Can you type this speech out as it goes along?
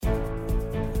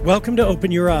Welcome to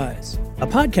Open Your Eyes, a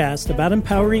podcast about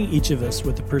empowering each of us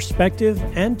with the perspective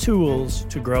and tools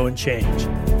to grow and change.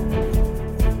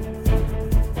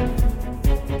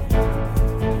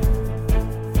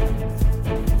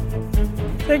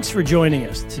 Thanks for joining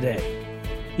us today.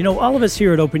 You know, all of us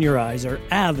here at Open Your Eyes are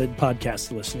avid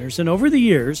podcast listeners, and over the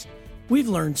years, we've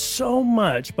learned so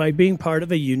much by being part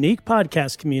of a unique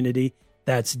podcast community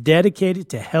that's dedicated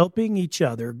to helping each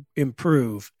other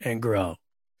improve and grow.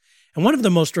 And one of the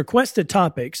most requested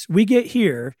topics we get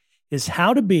here is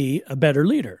how to be a better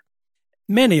leader.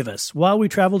 Many of us, while we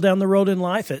travel down the road in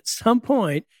life, at some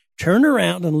point, turn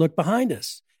around and look behind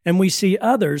us, and we see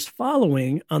others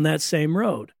following on that same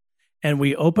road. And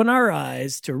we open our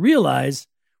eyes to realize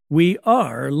we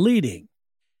are leading.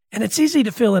 And it's easy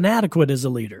to feel inadequate as a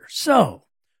leader. So,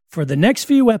 for the next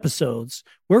few episodes,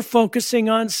 we're focusing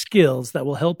on skills that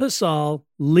will help us all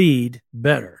lead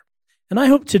better. And I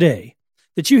hope today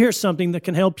that you hear something that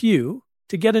can help you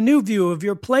to get a new view of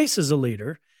your place as a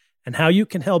leader and how you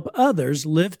can help others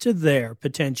live to their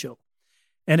potential.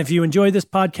 And if you enjoy this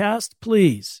podcast,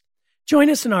 please join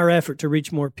us in our effort to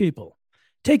reach more people.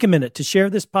 Take a minute to share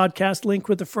this podcast link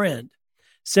with a friend.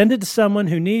 Send it to someone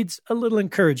who needs a little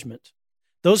encouragement.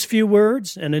 Those few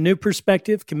words and a new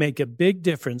perspective can make a big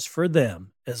difference for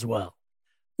them as well.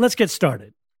 Let's get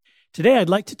started. Today, I'd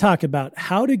like to talk about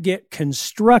how to get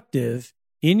constructive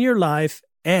in your life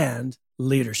and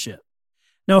leadership.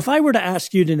 Now, if I were to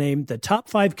ask you to name the top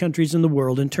 5 countries in the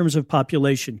world in terms of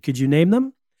population, could you name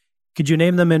them? Could you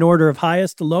name them in order of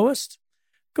highest to lowest?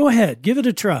 Go ahead, give it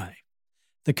a try.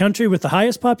 The country with the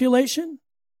highest population?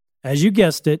 As you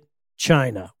guessed it,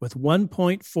 China, with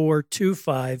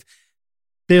 1.425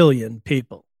 billion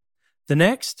people. The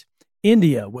next,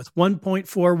 India, with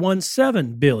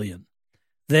 1.417 billion.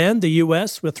 Then the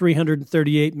U.S. with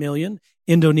 338 million,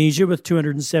 Indonesia with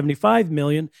 275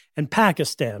 million, and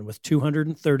Pakistan with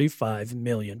 235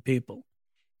 million people.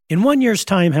 In 1 year's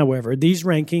time, however, these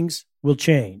rankings will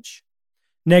change.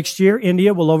 Next year,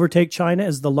 India will overtake China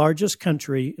as the largest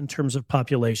country in terms of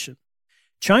population.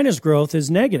 China's growth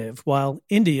is negative, while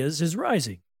India's is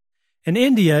rising. And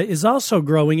India is also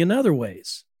growing in other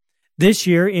ways. This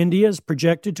year, India is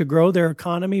projected to grow their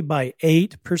economy by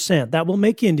 8%. That will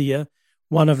make India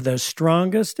one of the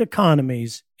strongest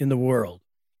economies in the world.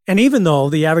 And even though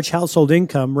the average household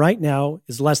income right now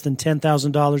is less than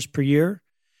 $10,000 per year,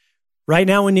 right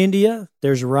now in India,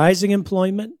 there's rising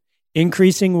employment,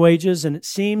 increasing wages, and it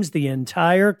seems the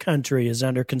entire country is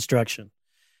under construction.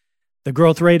 The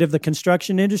growth rate of the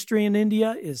construction industry in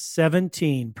India is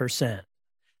 17%.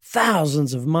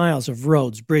 Thousands of miles of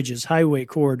roads, bridges, highway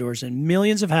corridors, and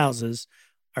millions of houses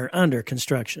are under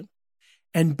construction.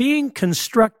 And being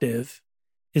constructive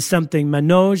is something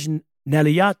Manoj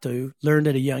Nelliyattu learned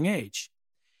at a young age.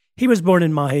 He was born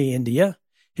in Mahe, India.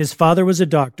 His father was a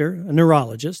doctor, a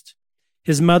neurologist.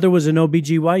 His mother was an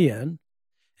OBGYN.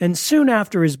 And soon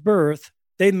after his birth,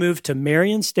 they moved to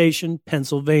Marion Station,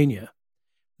 Pennsylvania.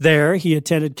 There, he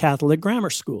attended Catholic grammar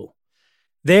school.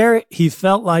 There, he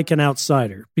felt like an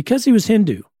outsider because he was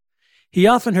Hindu. He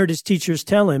often heard his teachers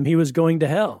tell him he was going to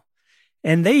hell.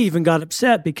 And they even got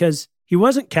upset because he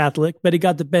wasn't Catholic, but he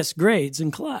got the best grades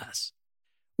in class.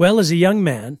 Well, as a young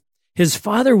man, his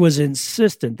father was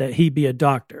insistent that he be a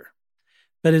doctor.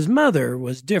 But his mother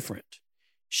was different.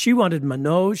 She wanted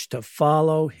Manoj to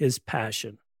follow his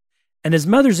passion. And his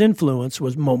mother's influence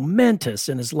was momentous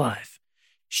in his life.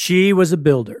 She was a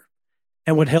builder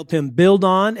and would help him build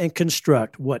on and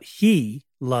construct what he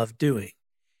loved doing.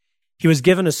 He was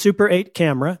given a Super 8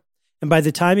 camera, and by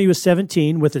the time he was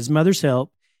 17, with his mother's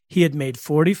help, he had made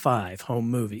 45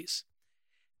 home movies.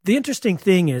 The interesting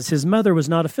thing is his mother was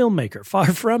not a filmmaker,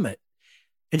 far from it.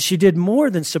 And she did more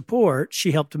than support.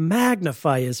 She helped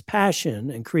magnify his passion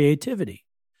and creativity.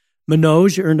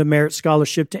 Manoj earned a merit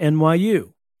scholarship to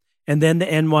NYU and then the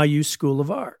NYU School of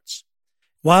Arts.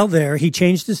 While there, he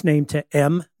changed his name to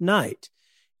M. Knight,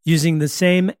 using the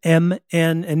same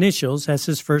MN initials as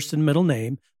his first and middle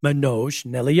name, Manoj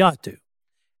Nelliyattu.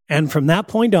 And from that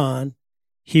point on,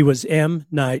 he was M.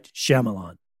 Night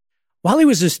Shyamalan. While he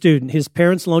was a student, his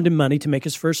parents loaned him money to make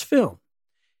his first film.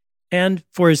 And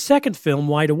for his second film,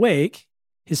 Wide Awake,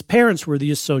 his parents were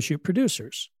the associate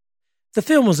producers. The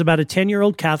film was about a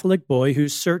 10-year-old Catholic boy who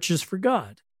searches for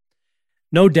God.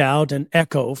 No doubt an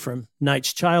echo from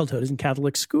Knight's childhood in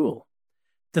Catholic school.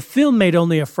 The film made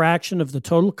only a fraction of the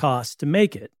total cost to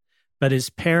make it, but his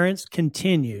parents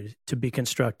continued to be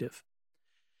constructive.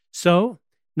 So,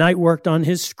 Knight worked on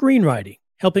his screenwriting,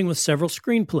 helping with several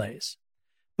screenplays.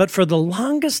 But for the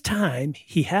longest time,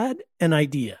 he had an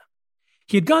idea.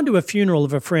 He had gone to a funeral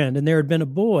of a friend, and there had been a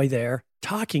boy there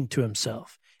talking to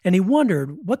himself. and he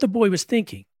wondered what the boy was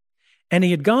thinking. And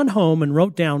he had gone home and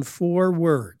wrote down 4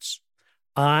 words: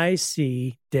 I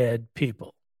see dead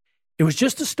people. It was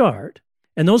just a start,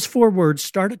 and those 4 words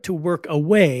started to work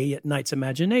away at Knight's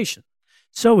imagination.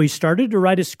 So he started to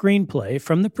write a screenplay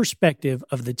from the perspective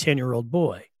of the 10-year-old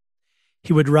boy.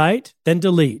 He would write, then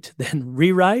delete, then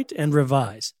rewrite and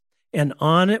revise, and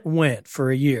on it went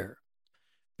for a year.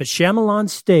 But Shyamalan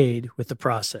stayed with the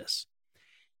process.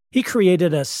 He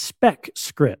created a spec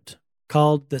script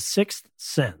called The Sixth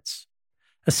Sense.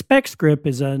 A spec script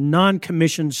is a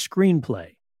non-commissioned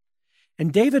screenplay.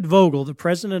 And David Vogel, the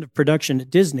president of production at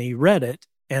Disney, read it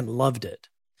and loved it.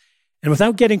 And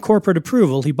without getting corporate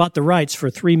approval, he bought the rights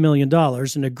for $3 million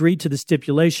and agreed to the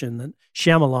stipulation that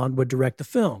Shyamalan would direct the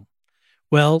film.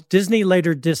 Well, Disney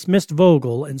later dismissed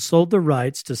Vogel and sold the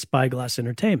rights to Spyglass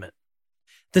Entertainment.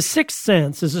 The Sixth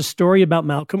Sense is a story about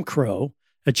Malcolm Crowe,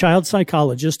 a child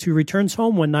psychologist who returns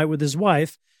home one night with his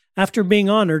wife after being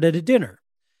honored at a dinner,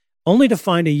 only to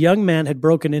find a young man had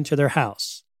broken into their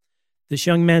house. This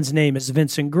young man's name is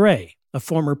Vincent Gray, a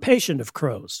former patient of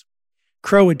Crowe's.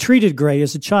 Crowe had treated Gray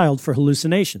as a child for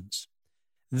hallucinations.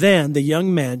 Then the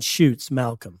young man shoots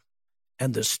Malcolm,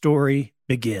 and the story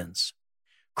begins.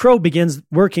 Crowe begins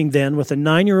working then with a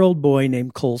 9-year-old boy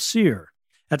named Cole Sear.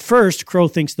 At first, Crowe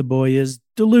thinks the boy is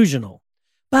delusional.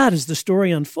 But as the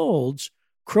story unfolds,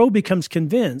 Crowe becomes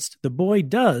convinced the boy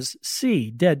does see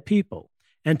dead people,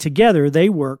 and together they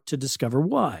work to discover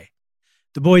why.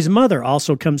 The boy's mother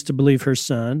also comes to believe her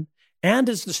son, and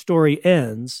as the story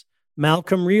ends,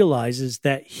 Malcolm realizes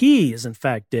that he is in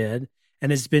fact dead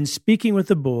and has been speaking with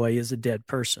the boy as a dead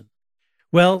person.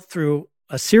 Well, through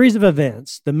a series of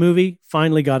events, the movie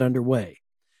finally got underway.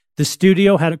 The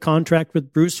studio had a contract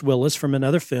with Bruce Willis from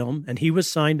another film, and he was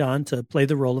signed on to play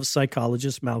the role of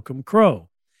psychologist Malcolm Crowe.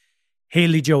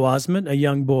 Haley Joel Osment, a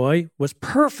young boy, was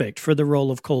perfect for the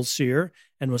role of Cole Sear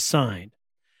and was signed.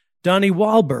 Donnie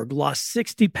Wahlberg lost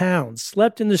 60 pounds,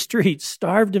 slept in the streets,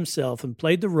 starved himself, and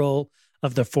played the role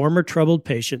of the former troubled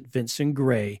patient Vincent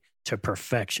Gray to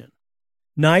perfection.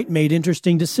 Knight made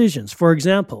interesting decisions. For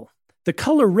example, the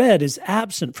color red is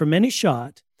absent from any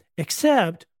shot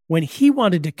except when he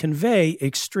wanted to convey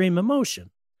extreme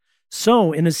emotion.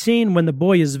 So, in a scene when the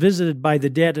boy is visited by the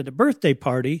dead at a birthday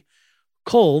party,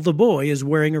 Cole, the boy, is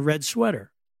wearing a red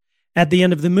sweater. At the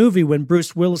end of the movie, when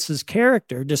Bruce Willis's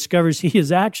character discovers he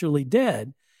is actually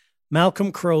dead,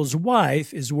 Malcolm Crowe's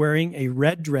wife is wearing a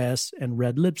red dress and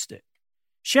red lipstick.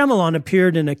 Shyamalan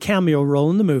appeared in a cameo role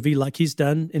in the movie, like he's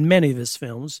done in many of his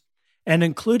films, and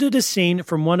included a scene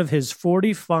from one of his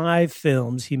 45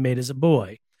 films he made as a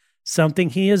boy, something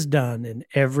he has done in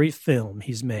every film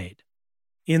he's made.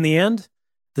 In the end,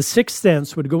 The Sixth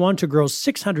Sense would go on to gross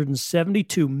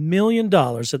 $672 million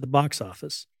at the box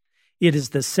office. It is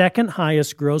the second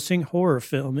highest grossing horror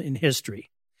film in history.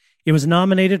 It was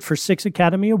nominated for 6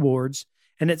 Academy Awards,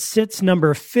 and it sits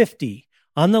number 50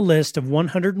 on the list of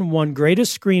 101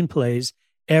 greatest screenplays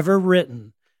ever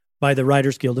written by the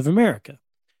Writers Guild of America.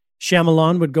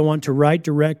 Shyamalan would go on to write,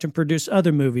 direct, and produce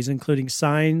other movies, including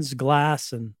Signs,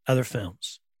 Glass, and other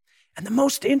films. And the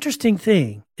most interesting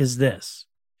thing is this.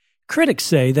 Critics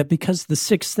say that because The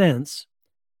Sixth Sense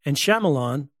and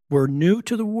Shyamalan were new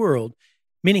to the world,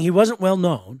 meaning he wasn't well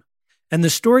known, and the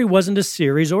story wasn't a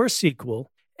series or a sequel,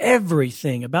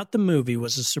 everything about the movie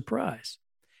was a surprise.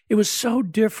 It was so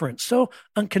different, so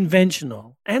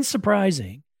unconventional and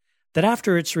surprising that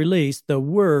after its release, the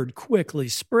word quickly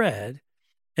spread,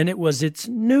 and it was its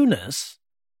newness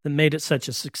that made it such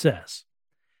a success.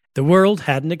 The world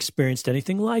hadn't experienced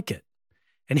anything like it.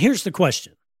 And here's the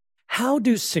question. How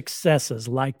do successes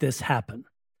like this happen?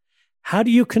 How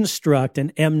do you construct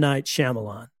an M. Night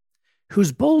Shyamalan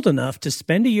who's bold enough to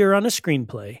spend a year on a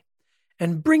screenplay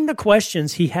and bring the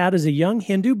questions he had as a young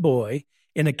Hindu boy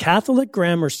in a Catholic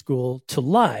grammar school to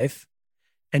life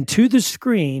and to the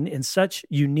screen in such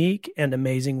unique and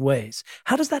amazing ways?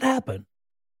 How does that happen?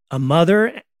 A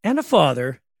mother and a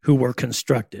father who were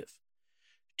constructive.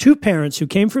 2 parents who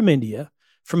came from India,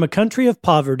 from a country of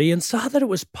poverty, and saw that it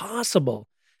was possible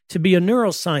to be a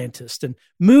neuroscientist and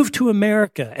move to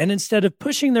America, and instead of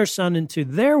pushing their son into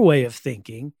their way of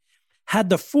thinking, had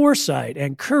the foresight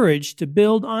and courage to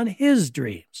build on his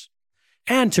dreams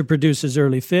and to produce his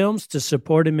early films, to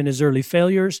support him in his early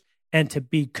failures, and to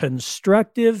be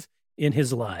constructive in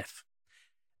his life.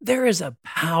 There is a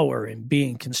power in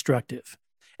being constructive,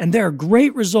 and there are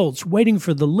great results waiting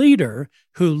for the leader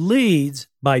who leads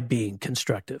by being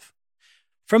constructive.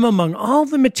 From among all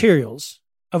the materials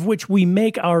of which we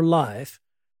make our life,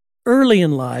 early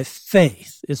in life,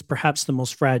 faith is perhaps the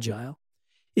most fragile.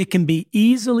 It can be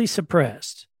easily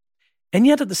suppressed. And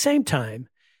yet at the same time,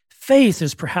 Faith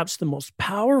is perhaps the most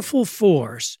powerful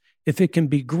force if it can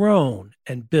be grown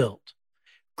and built.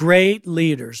 Great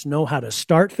leaders know how to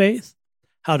start faith,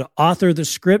 how to author the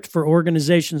script for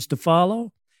organizations to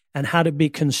follow, and how to be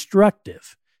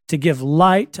constructive to give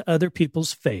light to other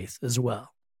people's faith as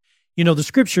well. You know, the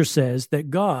scripture says that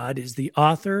God is the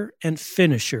author and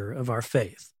finisher of our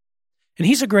faith. And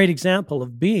he's a great example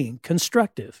of being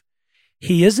constructive.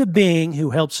 He is a being who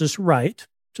helps us write,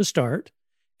 to start,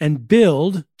 and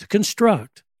build, to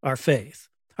construct our faith,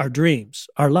 our dreams,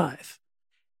 our life.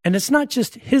 And it's not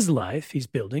just his life he's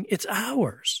building, it's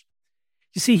ours.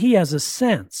 You see, he has a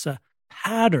sense, a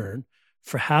pattern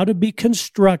for how to be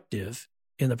constructive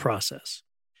in the process.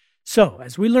 So,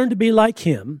 as we learn to be like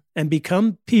him and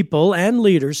become people and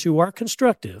leaders who are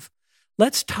constructive,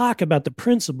 let's talk about the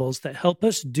principles that help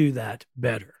us do that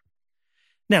better.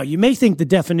 Now, you may think the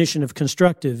definition of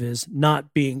constructive is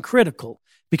not being critical,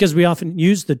 because we often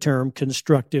use the term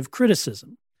constructive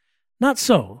criticism. Not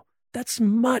so. That's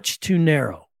much too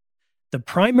narrow. The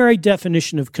primary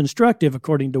definition of constructive,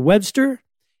 according to Webster,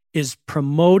 is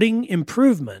promoting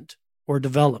improvement or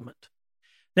development.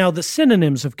 Now, the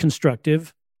synonyms of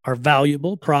constructive are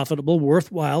valuable, profitable,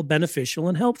 worthwhile, beneficial,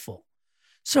 and helpful.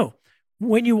 So,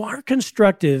 when you are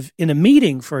constructive in a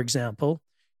meeting, for example,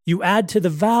 you add to the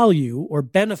value or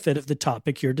benefit of the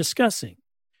topic you're discussing.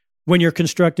 When you're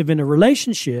constructive in a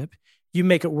relationship, you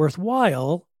make it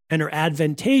worthwhile and are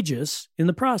advantageous in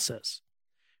the process.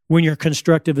 When you're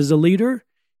constructive as a leader,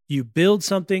 you build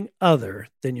something other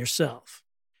than yourself.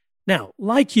 Now,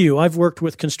 like you, I've worked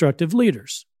with constructive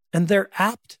leaders, and they're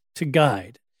apt to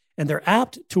guide, and they're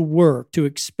apt to work to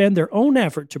expend their own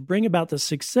effort to bring about the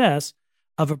success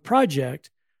of a project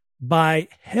by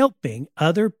helping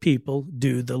other people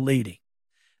do the leading.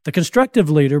 The constructive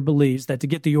leader believes that to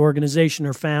get the organization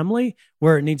or family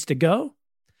where it needs to go,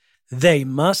 they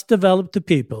must develop the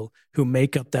people who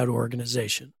make up that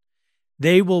organization.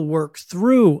 They will work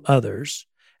through others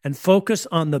and focus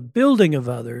on the building of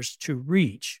others to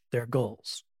reach their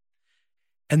goals.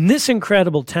 And this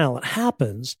incredible talent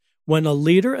happens when a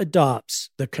leader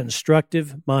adopts the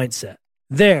constructive mindset.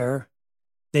 There,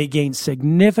 they gain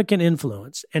significant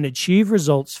influence and achieve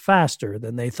results faster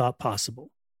than they thought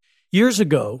possible. Years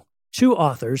ago, two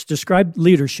authors described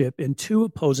leadership in two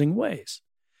opposing ways.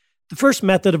 The first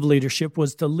method of leadership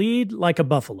was to lead like a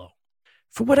buffalo.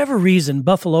 For whatever reason,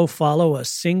 buffalo follow a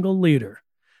single leader.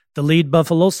 The lead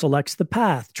buffalo selects the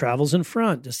path, travels in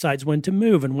front, decides when to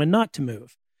move and when not to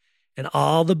move, and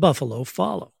all the buffalo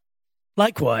follow.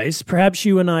 Likewise, perhaps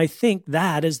you and I think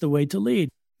that is the way to lead,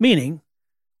 meaning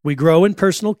we grow in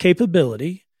personal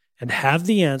capability and have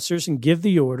the answers and give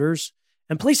the orders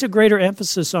and place a greater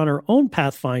emphasis on our own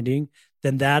pathfinding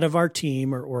than that of our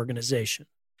team or organization.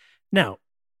 Now,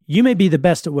 you may be the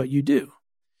best at what you do.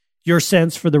 Your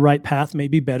sense for the right path may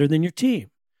be better than your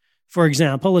team. For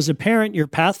example, as a parent, your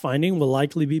pathfinding will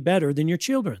likely be better than your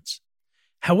children's.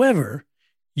 However,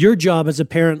 your job as a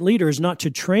parent leader is not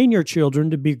to train your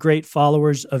children to be great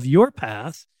followers of your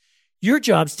path. Your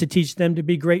job is to teach them to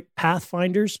be great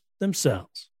pathfinders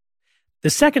themselves. The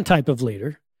second type of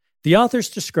leader, the authors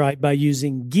describe by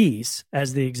using geese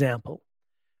as the example.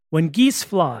 When geese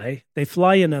fly, they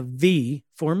fly in a V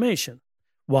formation.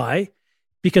 Why?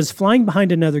 Because flying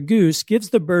behind another goose gives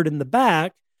the bird in the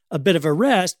back a bit of a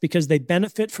rest because they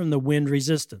benefit from the wind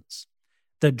resistance.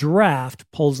 The draft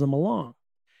pulls them along.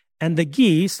 And the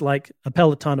geese, like a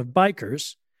peloton of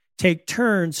bikers, take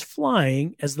turns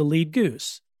flying as the lead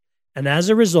goose. And as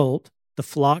a result, the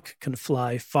flock can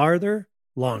fly farther,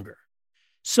 longer.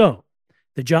 So,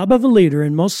 the job of a leader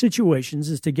in most situations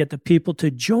is to get the people to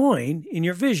join in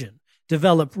your vision,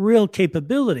 develop real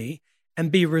capability,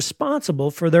 and be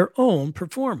responsible for their own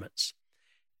performance.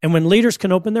 And when leaders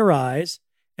can open their eyes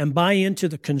and buy into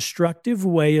the constructive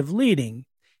way of leading,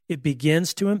 it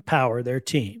begins to empower their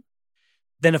team.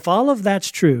 Then if all of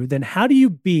that's true, then how do you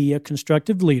be a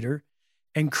constructive leader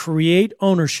and create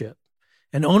ownership,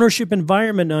 an ownership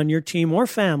environment on your team or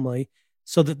family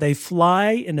so that they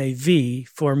fly in a V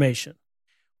formation?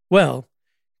 Well,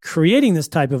 creating this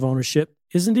type of ownership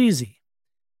isn't easy.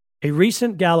 A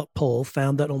recent Gallup poll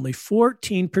found that only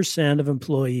 14% of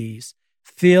employees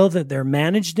feel that they're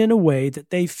managed in a way that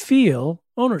they feel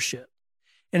ownership.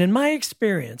 And in my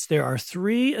experience, there are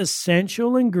 3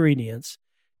 essential ingredients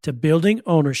to building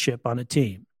ownership on a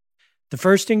team. The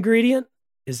first ingredient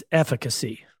is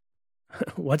efficacy.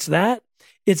 What's that?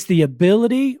 It's the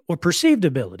ability or perceived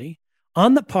ability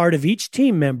on the part of each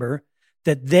team member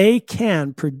that they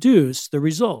can produce the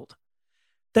result.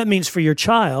 That means for your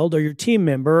child or your team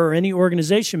member or any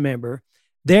organization member,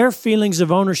 their feelings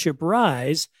of ownership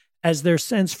rise as their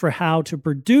sense for how to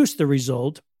produce the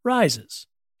result rises.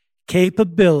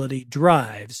 Capability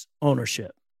drives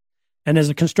ownership. And as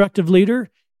a constructive leader,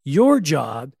 your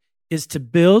job is to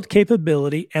build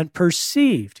capability and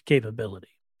perceived capability.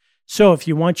 So if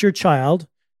you want your child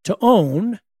to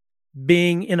own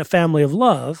being in a family of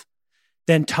love,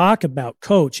 then talk about,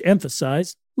 coach,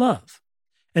 emphasize love.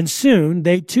 And soon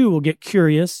they too will get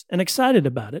curious and excited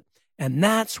about it. And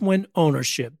that's when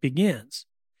ownership begins.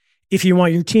 If you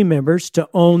want your team members to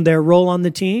own their role on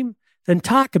the team, then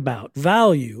talk about,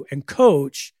 value, and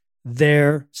coach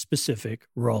their specific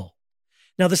role.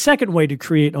 Now, the second way to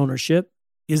create ownership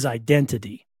is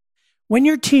identity. When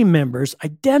your team members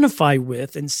identify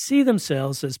with and see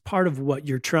themselves as part of what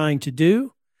you're trying to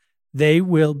do, they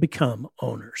will become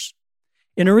owners.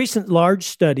 In a recent large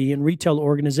study in retail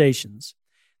organizations,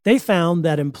 they found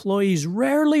that employees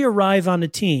rarely arrive on a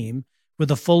team with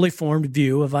a fully formed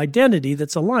view of identity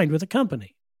that's aligned with the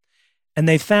company. And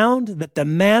they found that the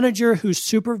manager who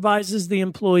supervises the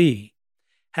employee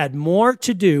had more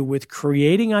to do with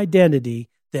creating identity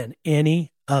than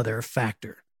any other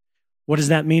factor. What does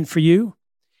that mean for you?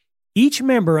 Each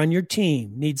member on your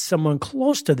team needs someone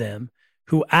close to them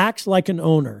who acts like an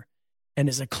owner and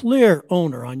is a clear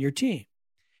owner on your team.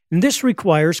 And this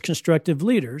requires constructive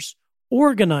leaders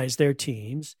organize their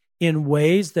teams in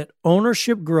ways that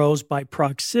ownership grows by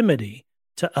proximity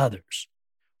to others.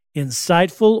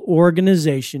 Insightful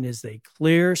organization is a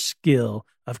clear skill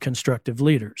of constructive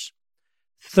leaders.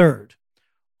 Third,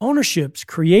 ownership's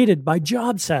created by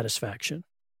job satisfaction.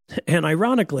 And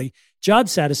ironically, job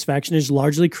satisfaction is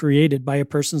largely created by a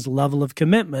person's level of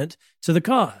commitment to the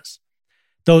cause.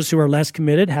 Those who are less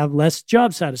committed have less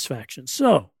job satisfaction.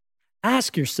 So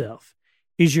ask yourself,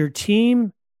 is your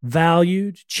team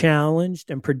valued, challenged,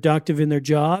 and productive in their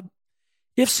job?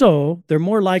 If so, they're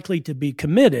more likely to be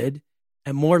committed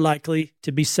and more likely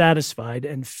to be satisfied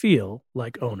and feel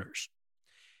like owners.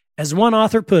 As one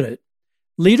author put it,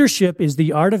 leadership is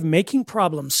the art of making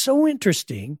problems so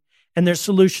interesting and their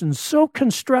solutions so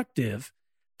constructive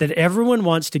that everyone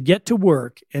wants to get to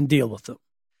work and deal with them.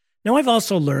 Now, I've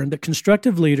also learned that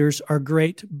constructive leaders are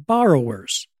great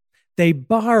borrowers. They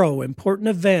borrow important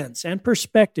events and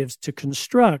perspectives to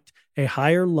construct a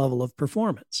higher level of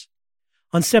performance.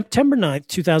 On September 9th,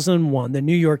 2001, the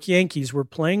New York Yankees were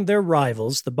playing their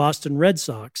rivals, the Boston Red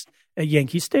Sox, at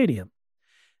Yankee Stadium.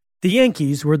 The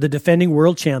Yankees were the defending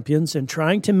world champions and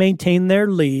trying to maintain their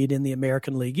lead in the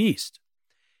American League East.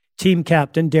 Team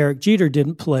captain Derek Jeter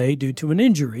didn't play due to an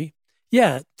injury,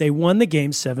 yet they won the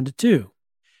game 7-2.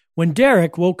 When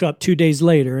Derek woke up 2 days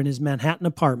later in his Manhattan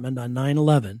apartment on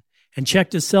 9/11 and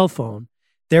checked his cell phone,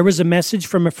 there was a message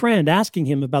from a friend asking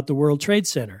him about the World Trade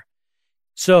Center.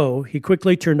 So he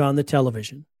quickly turned on the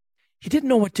television. He didn't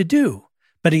know what to do,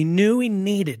 but he knew he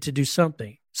needed to do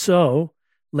something. So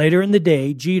later in the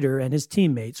day, Jeter and his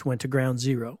teammates went to Ground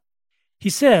Zero. He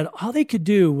said all they could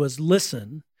do was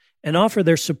listen and offer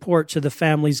their support to the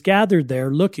families gathered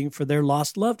there looking for their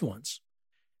lost loved ones.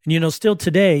 And still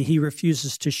today, he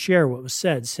refuses to share what was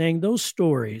said, saying those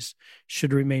stories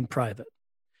should remain private.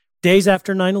 Days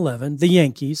after 9/11, the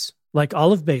Yankees, like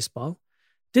all of baseball,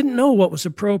 didn't know what was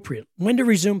appropriate, when to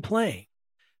resume playing.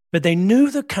 But they knew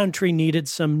the country needed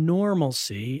some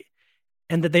normalcy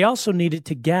and that they also needed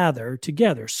to gather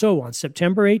together. So on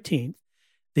September 18th,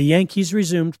 the Yankees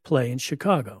resumed play in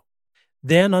Chicago.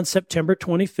 Then on September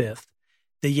 25th,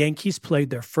 the Yankees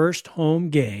played their first home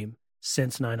game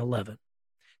since 9/11.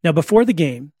 Now, before the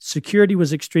game, security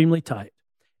was extremely tight.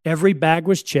 Every bag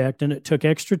was checked, and it took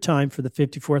extra time for the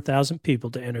 54,000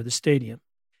 people to enter the stadium.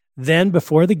 Then,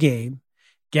 before the game,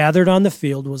 gathered on the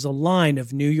field was a line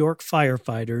of New York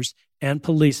firefighters and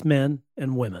policemen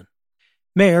and women.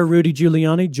 Mayor Rudy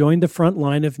Giuliani joined the front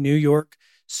line of New York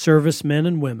servicemen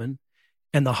and women,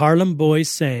 and the Harlem Boys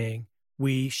sang,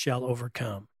 "We Shall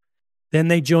Overcome." Then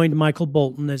they joined Michael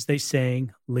Bolton as they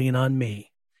sang, "Lean on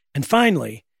Me." And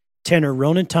finally, tenor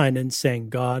Ronan Tynan sang,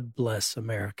 "God Bless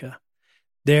America."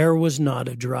 There was not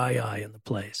a dry eye in the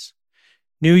place.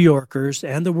 New Yorkers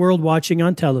and the world watching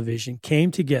on television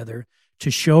came together to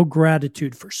show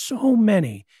gratitude for so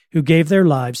many who gave their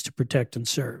lives to protect and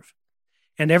serve.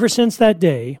 And ever since that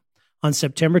day, on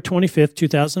September 25th,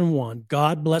 2001,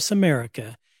 "God Bless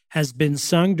America" has been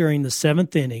sung during the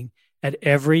seventh inning at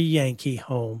every Yankee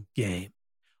home game.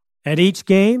 At each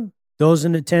game, those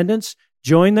in attendance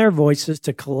join their voices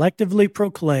to collectively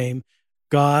proclaim,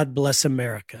 "God bless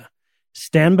America.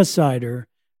 Stand beside her,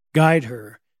 guide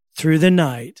her through the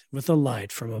night with a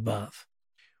light from above."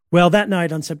 Well, that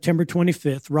night on September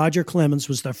 25th, Roger Clemens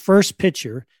was the first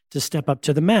pitcher to step up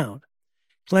to the mound.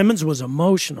 Clemens was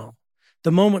emotional.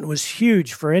 The moment was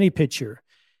huge for any pitcher.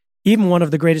 Even one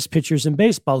of the greatest pitchers in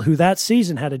baseball, who that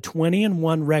season had a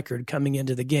 20-1 record coming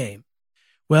into the game.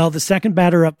 Well, the second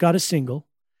batter up got a single,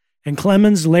 and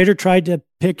Clemens later tried to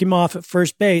pick him off at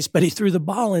first base, but he threw the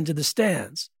ball into the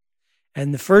stands.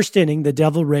 And the first inning, the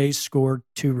Devil Rays scored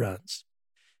 2 runs.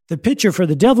 The pitcher for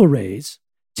the Devil Rays,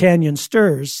 Tanyon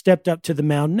Sturz, stepped up to the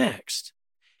mound next.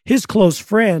 His close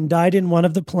friend died in one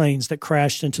of the planes that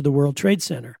crashed into the World Trade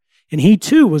Center, and he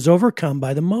too was overcome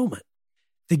by the moment.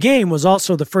 The game was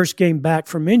also the first game back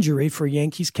from injury for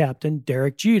Yankees captain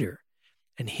Derek Jeter,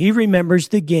 and he remembers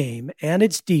the game and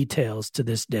its details to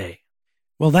this day.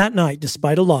 Well, that night,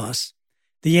 despite a loss,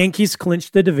 the Yankees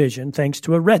clinched the division thanks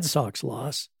to a Red Sox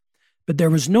loss, but there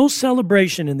was no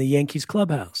celebration in the Yankees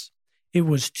clubhouse. It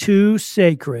was too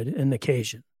sacred an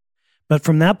occasion. But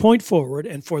from that point forward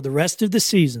and for the rest of the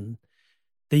season,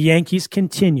 the Yankees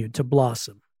continued to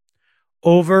blossom.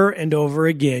 Over and over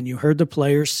again, you heard the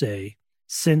players say,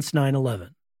 since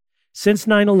 9/11. Since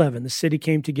 9/11, the city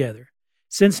came together.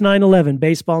 Since 9/11,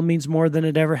 baseball means more than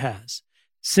it ever has.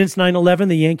 Since 9/11,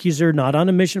 the Yankees are not on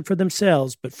a mission for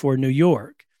themselves, but for New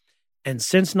York. And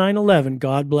since 9/11,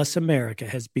 God Bless America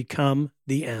has become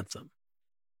the anthem.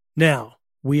 Now,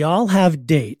 we all have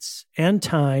dates and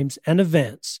times and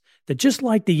events that, just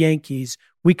like the Yankees,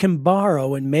 we can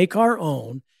borrow and make our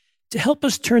own to help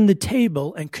us turn the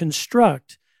table and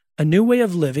construct a new way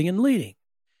of living and leading.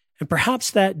 And perhaps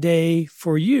that day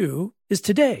for you is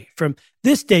today. From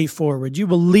this day forward, you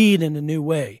will lead in a new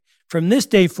way. From this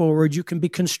day forward, you can be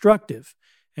constructive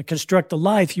and construct the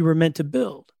life you were meant to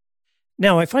build.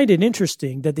 Now, I find it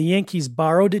interesting that the Yankees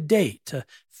borrowed a date, a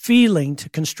feeling to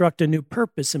construct a new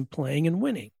purpose in playing and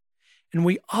winning. And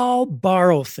we all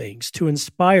borrow things to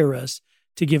inspire us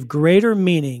to give greater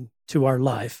meaning to our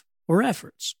life or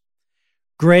efforts.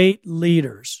 Great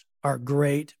leaders are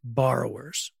great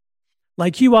borrowers.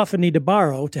 Like you often need to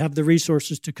borrow to have the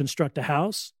resources to construct a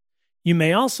house, you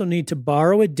may also need to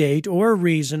borrow a date or a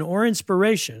reason or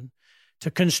inspiration to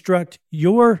construct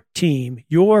your team,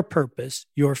 your purpose,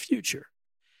 your future.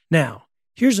 Now,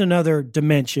 here's another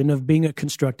dimension of being a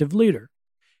constructive leader.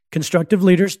 Constructive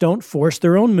leaders don't force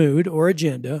their own mood or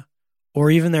agenda or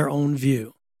even their own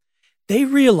view. They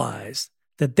realize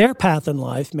that their path in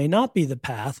life may not be the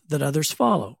path that others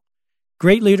follow.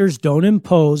 Great leaders don't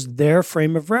impose their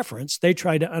frame of reference. They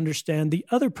try to understand the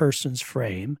other person's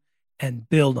frame and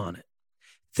build on it.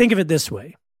 Think of it this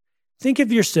way. Think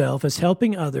of yourself as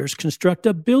helping others construct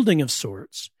a building of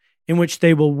sorts in which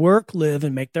they will work, live,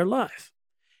 and make their life.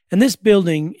 And this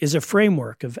building is a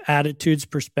framework of attitudes,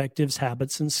 perspectives,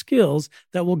 habits, and skills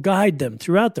that will guide them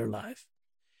throughout their life.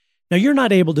 Now, you're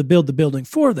not able to build the building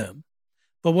for them,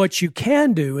 but what you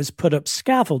can do is put up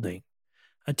scaffolding,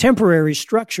 a temporary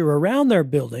structure around their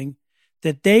building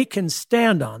that they can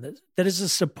stand on, that is a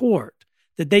support,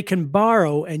 that they can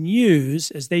borrow and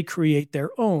use as they create their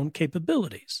own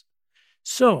capabilities.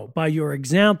 So, by your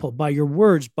example, by your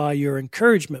words, by your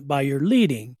encouragement, by your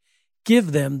leading,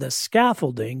 give them the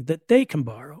scaffolding that they can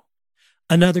borrow.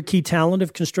 Another key talent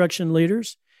of construction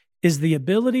leaders is the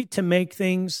ability to make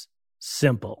things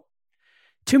simple.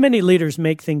 Too many leaders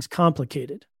make things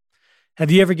complicated.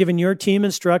 Have you ever given your team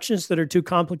instructions that are too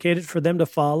complicated for them to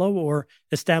follow or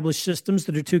establish systems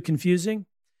that are too confusing?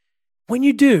 When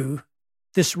you do,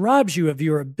 this robs you of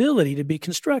your ability to be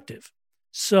constructive.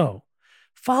 So,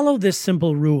 follow this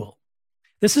simple rule.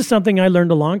 This is something I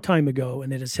learned a long time ago,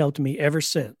 and it has helped me ever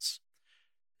since.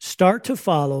 Start to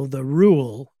follow the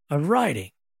rule of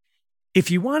writing. If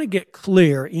you want to get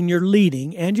clear in your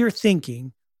leading and your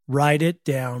thinking, write it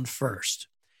down first.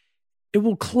 It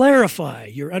will clarify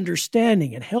your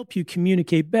understanding and help you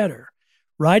communicate better.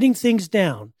 Writing things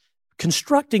down,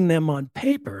 constructing them on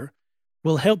paper,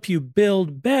 will help you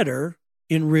build better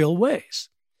in real ways.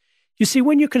 You see,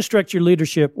 when you construct your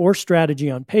leadership or strategy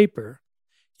on paper,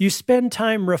 you spend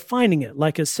time refining it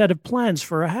like a set of plans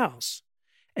for a house,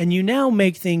 and you now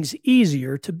make things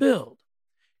easier to build.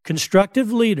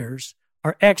 Constructive leaders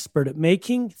are expert at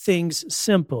making things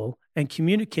simple and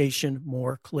communication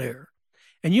more clear.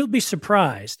 And you'll be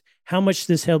surprised how much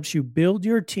this helps you build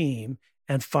your team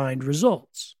and find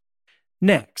results.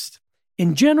 Next,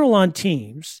 in general on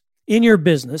teams, in your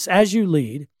business, as you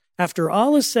lead, after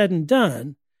all is said and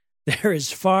done, there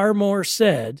is far more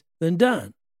said than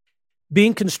done.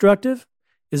 Being constructive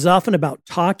is often about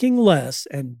talking less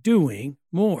and doing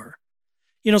more.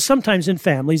 You know, sometimes in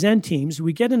families and teams,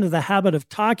 we get into the habit of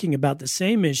talking about the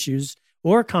same issues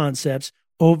or concepts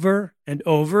over and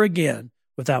over again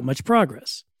without much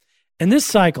progress. And this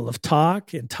cycle of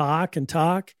talk and talk and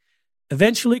talk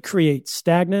eventually creates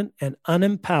stagnant and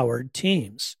unempowered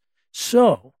teams.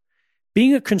 So,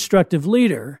 being a constructive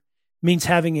leader means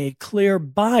having a clear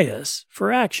bias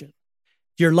for action.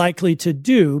 You're likely to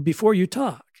do before you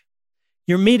talk.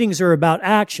 Your meetings are about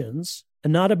actions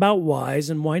and not about whys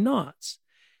and why nots.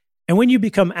 And when you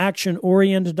become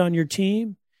action-oriented on your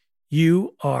team,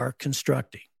 you are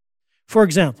constructing. For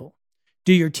example,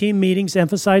 do your team meetings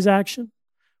emphasize action?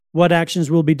 What actions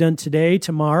will be done today,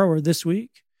 tomorrow, or this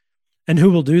week? And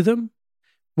who will do them?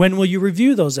 When will you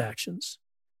review those actions?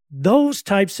 Those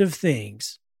types of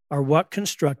things are what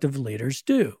constructive leaders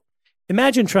do.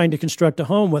 Imagine trying to construct a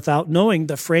home without knowing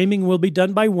the framing will be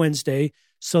done by Wednesday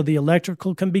so the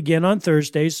electrical can begin on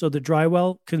Thursday so the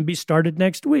drywall can be started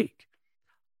next week.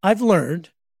 I've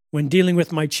learned, when dealing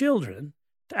with my children,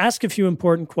 to ask a few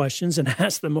important questions and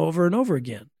ask them over and over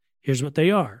again. Here's what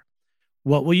they are.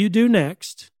 What will you do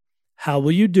next? How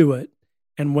will you do it?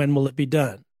 And when will it be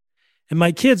done? And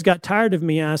my kids got tired of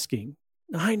me asking.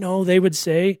 I know, they would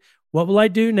say, what will I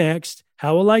do next?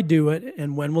 How will I do it?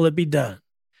 And when will it be done?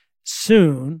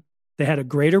 Soon, they had a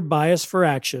greater bias for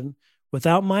action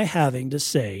without my having to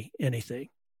say anything.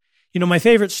 You know, my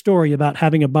favorite story about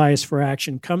having a bias for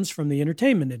action comes from the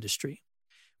entertainment industry.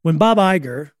 When Bob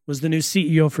Iger was the new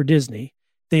CEO for Disney,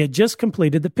 they had just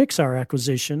completed the Pixar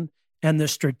acquisition, and the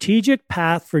strategic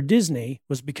path for Disney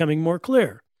was becoming more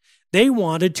clear. They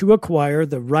wanted to acquire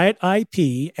the right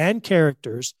IP and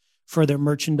characters for their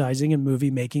merchandising and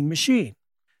movie-making machine.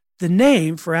 The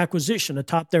name for acquisition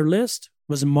atop their list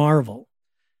was Marvel.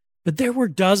 But there were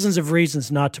dozens of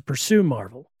reasons not to pursue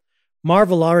Marvel.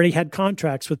 Marvel already had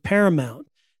contracts with Paramount.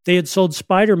 They had sold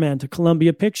Spider-Man to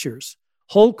Columbia Pictures.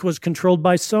 Hulk was controlled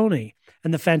by Sony,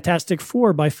 and the Fantastic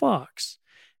Four by Fox.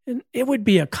 And it would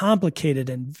be a complicated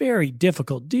and very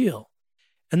difficult deal.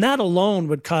 And that alone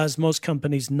would cause most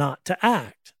companies not to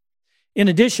act. In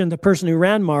addition, the person who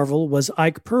ran Marvel was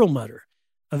Ike Perlmutter,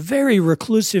 a very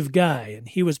reclusive guy, and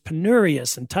he was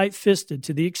penurious and tight-fisted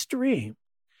to the extreme.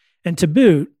 And to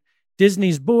boot,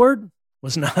 Disney's board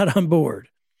was not on board.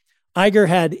 Iger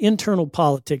had internal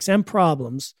politics and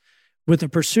problems with the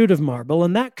pursuit of Marvel,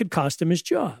 and that could cost him his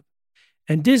job.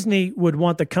 And Disney would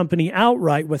want the company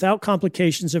outright without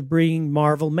complications of bringing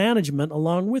Marvel management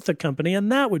along with the company,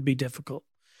 and that would be difficult.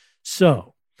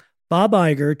 So, Bob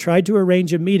Iger tried to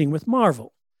arrange a meeting with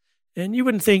Marvel. And you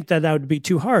wouldn't think that would be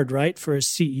too hard, right, for a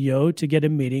CEO to get a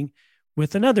meeting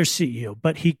with another CEO,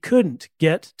 but he couldn't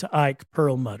get to Ike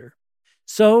Perlmutter.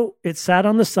 So it sat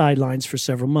on the sidelines for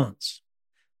several months.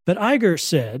 But Iger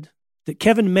said that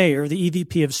Kevin Mayer, the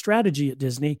EVP of strategy at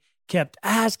Disney, kept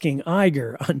asking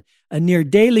Iger on a near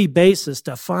daily basis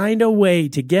to find a way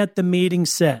to get the meeting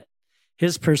set.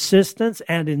 His persistence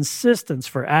and insistence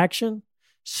for action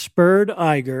spurred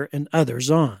Iger and others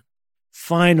on.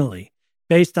 Finally,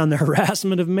 based on the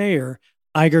harassment of Mayer,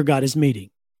 Iger got his meeting.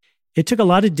 It took a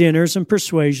lot of dinners and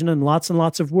persuasion and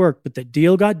lots of work, but the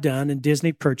deal got done and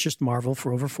Disney purchased Marvel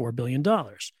for over $4 billion.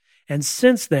 And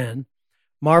since then,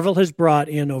 Marvel has brought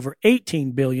in over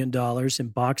 $18 billion in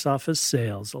box office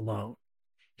sales alone.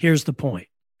 Here's the point.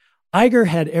 Iger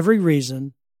had every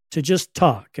reason to just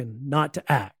talk and not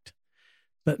to act.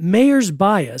 But Mayer's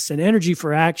bias and energy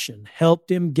for action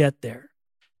helped him get there.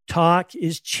 Talk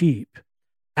is cheap.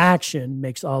 Action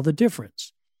makes all the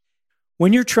difference.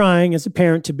 When you're trying as a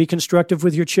parent to be constructive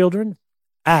with your children,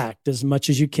 act as much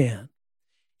as you can.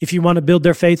 If you want to build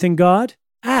their faith in God,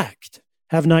 act.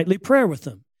 Have nightly prayer with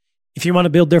them. If you want to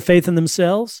build their faith in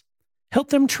themselves, help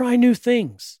them try new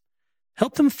things.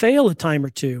 Help them fail a time or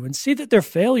two and see that their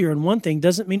failure in one thing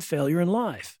doesn't mean failure in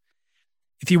life.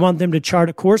 If you want them to chart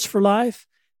a course for life,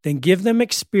 then give them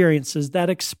experiences that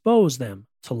expose them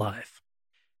to life.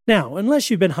 Now, unless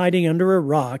you've been hiding under a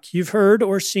rock, you've heard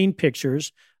or seen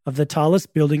pictures of the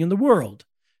tallest building in the world,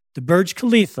 the Burj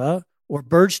Khalifa or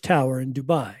Burj Tower in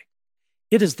Dubai.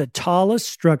 It is the tallest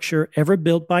structure ever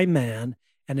built by man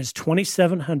and is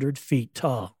 2,700 feet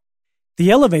tall. The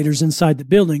elevators inside the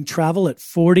building travel at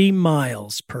 40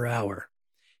 miles per hour.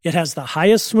 It has the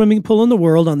highest swimming pool in the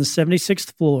world on the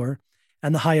 76th floor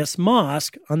and the highest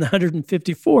mosque on the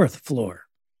 154th floor.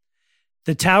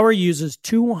 The tower uses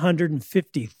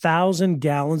 250,000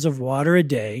 gallons of water a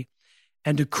day,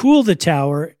 and to cool the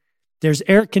tower, there's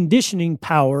air conditioning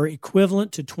power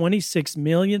equivalent to 26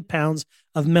 million pounds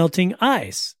of melting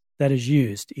ice that is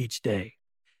used each day.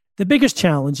 The biggest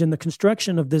challenge in the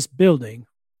construction of this building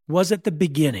was at the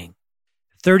beginning.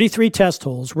 33 test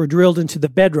holes were drilled into the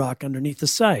bedrock underneath the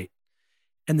site,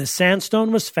 and the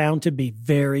sandstone was found to be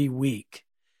very weak.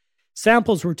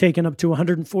 Samples were taken up to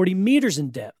 140 meters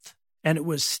in depth, and it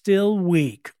was still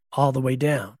weak all the way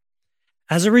down.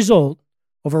 As a result,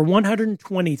 over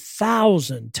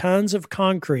 120,000 tons of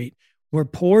concrete were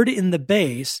poured in the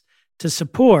base to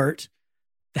support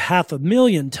the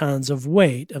 500,000 tons of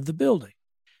weight of the building.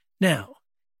 Now,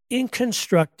 in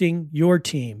constructing your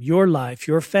team, your life,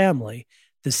 your family,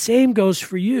 the same goes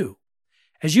for you.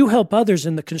 As you help others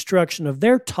in the construction of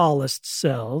their tallest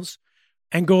selves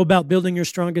and go about building your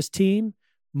strongest team,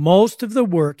 most of the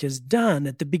work is done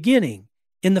at the beginning,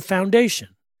 in the foundation.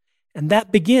 And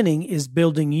that beginning is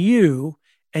building you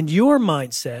and your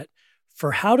mindset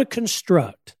for how to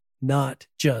construct, not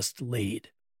just lead.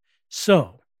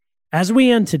 So, as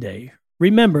we end today,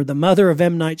 remember the mother of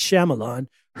M. Night Shyamalan.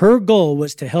 Her goal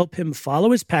was to help him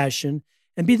follow his passion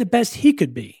and be the best he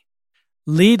could be.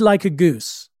 Lead like a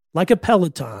goose, like a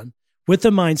Peloton, with the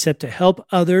mindset to help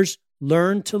others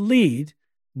learn to lead,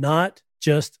 not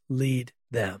just lead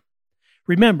them.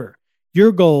 Remember,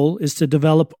 your goal is to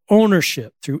develop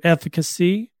ownership through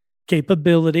efficacy,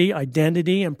 capability,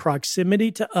 identity, and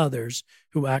proximity to others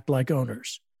who act like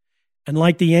owners. And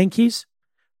like the Yankees,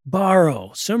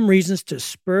 borrow some reasons to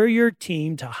spur your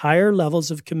team to higher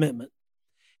levels of commitment.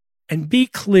 And be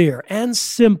clear and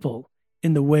simple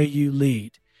in the way you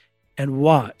lead. And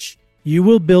watch, you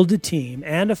will build a team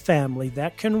and a family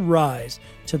that can rise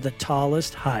to the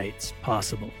tallest heights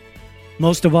possible.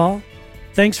 Most of all,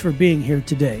 thanks for being here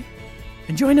today.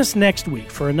 And join us next week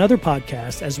for another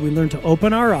podcast as we learn to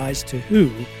open our eyes to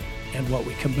who and what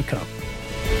we can become.